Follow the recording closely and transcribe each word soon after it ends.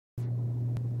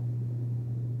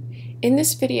In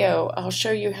this video, I'll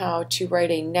show you how to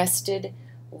write a nested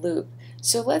loop.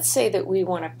 So let's say that we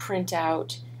want to print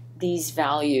out these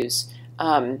values,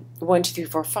 1, 2, 3,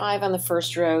 4, 5 on the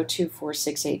first row, 2, 4,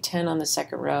 6, 8, 10 on the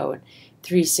second row, and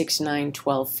 3, 6, 9,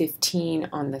 12, 15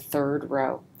 on the third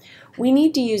row. We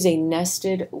need to use a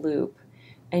nested loop.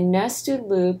 A nested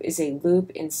loop is a loop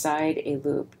inside a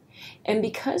loop. And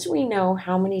because we know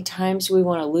how many times we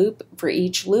want to loop for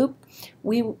each loop,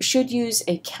 we should use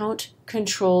a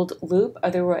count-controlled loop,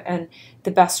 and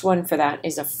the best one for that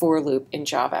is a for loop in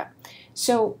Java.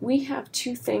 So we have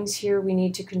two things here. We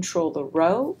need to control the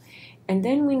row, and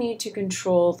then we need to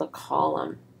control the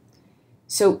column.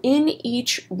 So in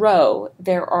each row,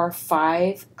 there are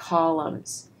 5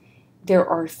 columns. There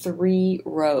are 3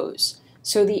 rows.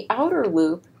 So the outer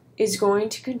loop is going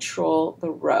to control the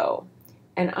row.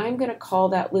 And I'm going to call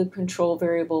that loop control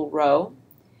variable row.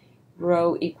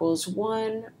 Row equals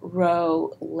 1,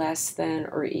 row less than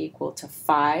or equal to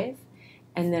 5,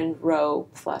 and then row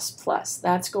plus plus.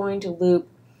 That's going to loop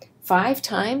 5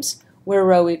 times where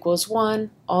row equals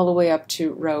 1 all the way up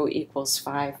to row equals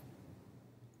 5.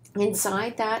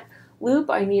 Inside that loop,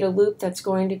 I need a loop that's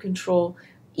going to control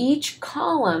each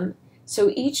column.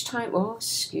 So each time, oh,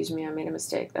 excuse me, I made a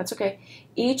mistake. That's okay.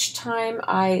 Each time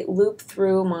I loop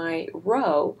through my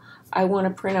row, I want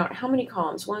to print out how many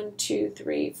columns? 1, 2,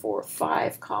 3, 4,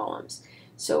 5 columns.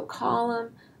 So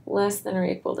column less than or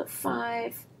equal to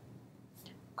 5,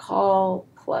 col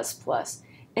plus plus.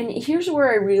 And here's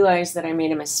where I realized that I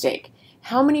made a mistake.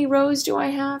 How many rows do I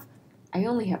have? I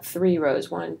only have 3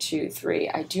 rows. 1, 2, 3.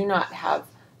 I do not have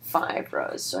 5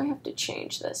 rows. So I have to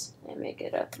change this and make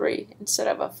it a 3 instead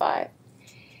of a 5.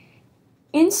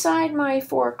 Inside my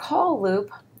for call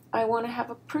loop, I want to have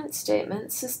a print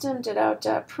statement,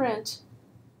 system.out.print.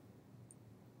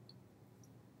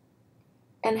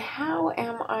 And how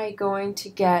am I going to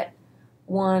get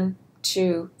 1,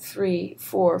 2, 3,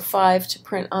 4, 5 to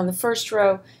print on the first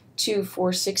row, 2,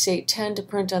 4, 6, 8, 10 to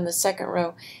print on the second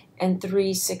row, and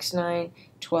 3, 6, 9,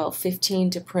 12, 15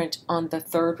 to print on the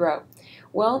third row?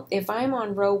 Well, if I'm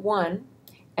on row 1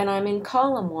 and I'm in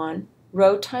column 1,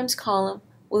 row times column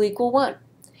will equal 1.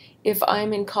 If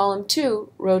I'm in column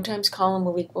 2, row times column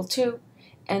will equal 2,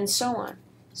 and so on.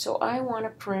 So I want to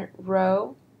print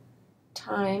row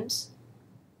times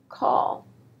col.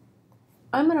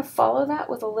 I'm going to follow that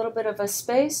with a little bit of a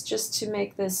space just to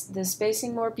make the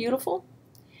spacing more beautiful.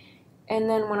 And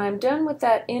then when I'm done with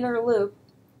that inner loop,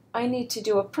 I need to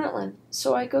do a println.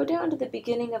 So I go down to the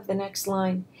beginning of the next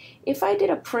line. If I did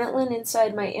a println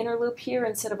inside my inner loop here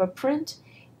instead of a print,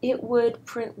 it would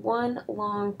print one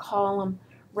long column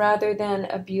rather than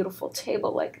a beautiful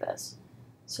table like this.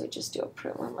 So just do a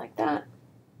println like that,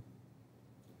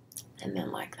 and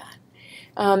then like that.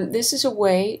 This is a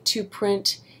way to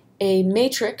print a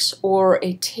matrix or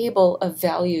a table of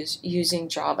values using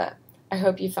Java. I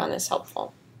hope you found this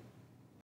helpful.